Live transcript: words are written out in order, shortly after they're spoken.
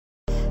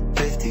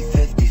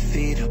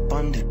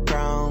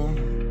underground.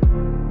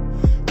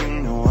 You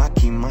know I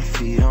keep my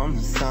feet on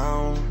the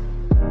sound.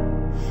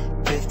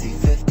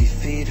 50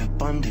 feet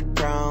up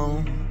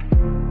underground.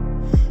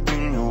 You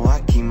know I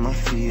keep my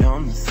feet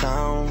on the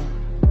sound.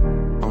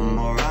 I'm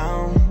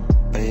around,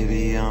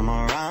 baby, I'm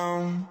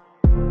around.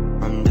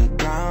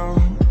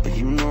 Underground, but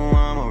you know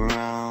I'm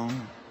around.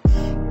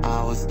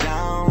 I was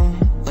down,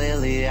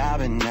 lately I've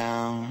been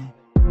down.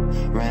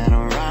 Ran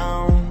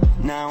around,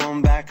 now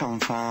I'm back, I'm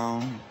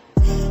found.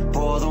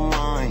 Pour the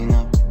wine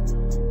up,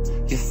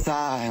 you're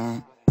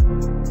silent.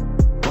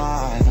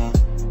 Why the,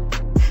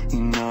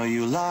 you know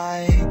you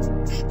like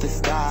the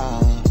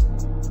style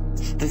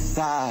of, the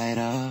side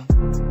of.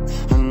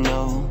 I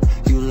know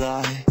you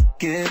like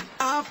it.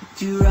 I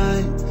put you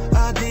right,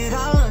 I did,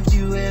 I loved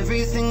you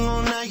every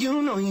single night.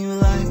 You know you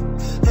like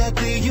that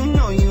thing, you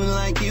know you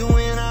like it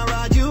when I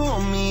ride you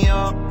on me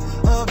up.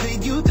 Of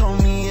it, you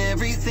told me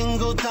every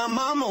single time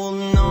I'm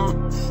holding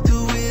on to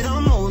it,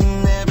 I'm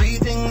holding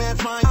everything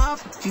that's mine. I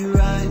put you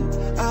right,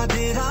 I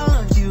did, I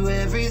loved you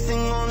every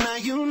single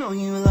night. You know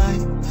you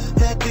like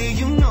that thing,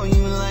 you know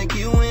you like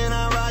it when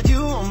I ride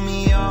you on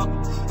me up.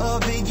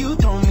 Of it, you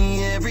told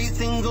me every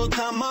single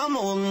time I'm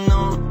holding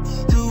on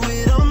to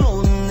it, I'm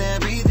holding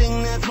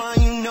everything that's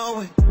mine, you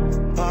know it.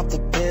 Pop the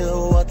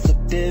pill, what's the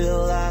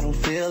deal? I don't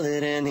feel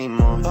it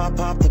anymore.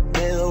 Pop the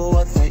pill,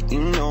 what's that?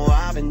 You know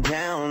I've been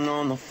down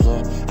on the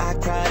floor. I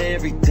cried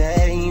every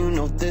day, you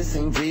know this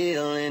ain't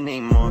real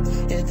anymore.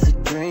 It's a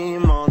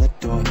dream on the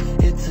door,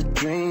 it's a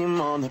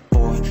dream on the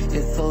board.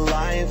 It's a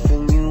life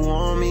and you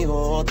want me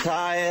all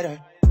tighter.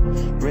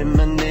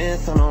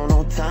 Reminisce on all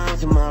those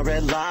times with my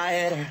red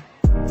lighter.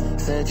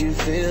 Said you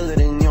feel it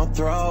in your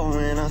throat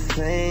when I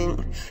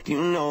sing.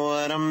 You know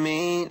what I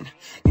mean,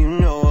 you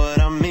know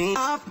what I mean.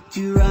 I put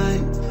you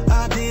right,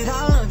 I did,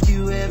 I loved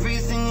you every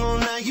single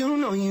night. You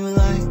know you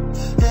like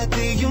that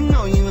thing, you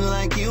know you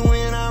like it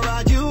when I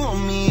ride you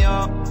on me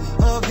up.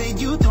 Of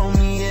it, you told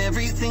me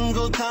every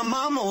single time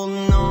I'm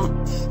holding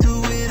on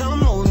to it, I'm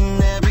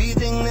holding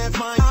everything that's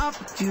mine. I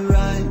put you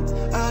right,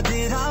 I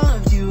did, I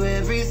loved you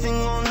every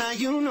single night.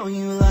 You know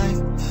you like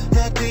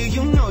that thing,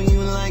 you know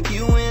you like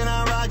it when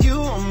I ride you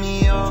on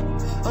me up.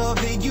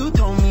 Of it, you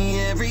told me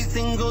every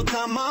single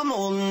time I'm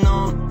holding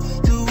on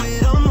to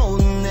it, I'm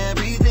holding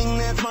everything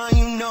that's mine,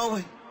 you know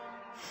it.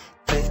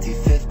 50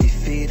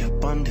 feet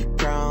up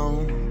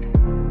underground.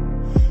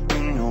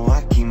 You know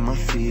I keep my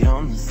feet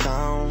on the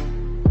sound.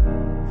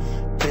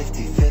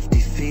 50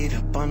 feet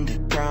up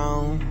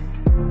underground.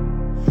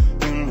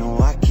 You know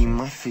I keep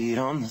my feet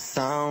on the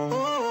sound.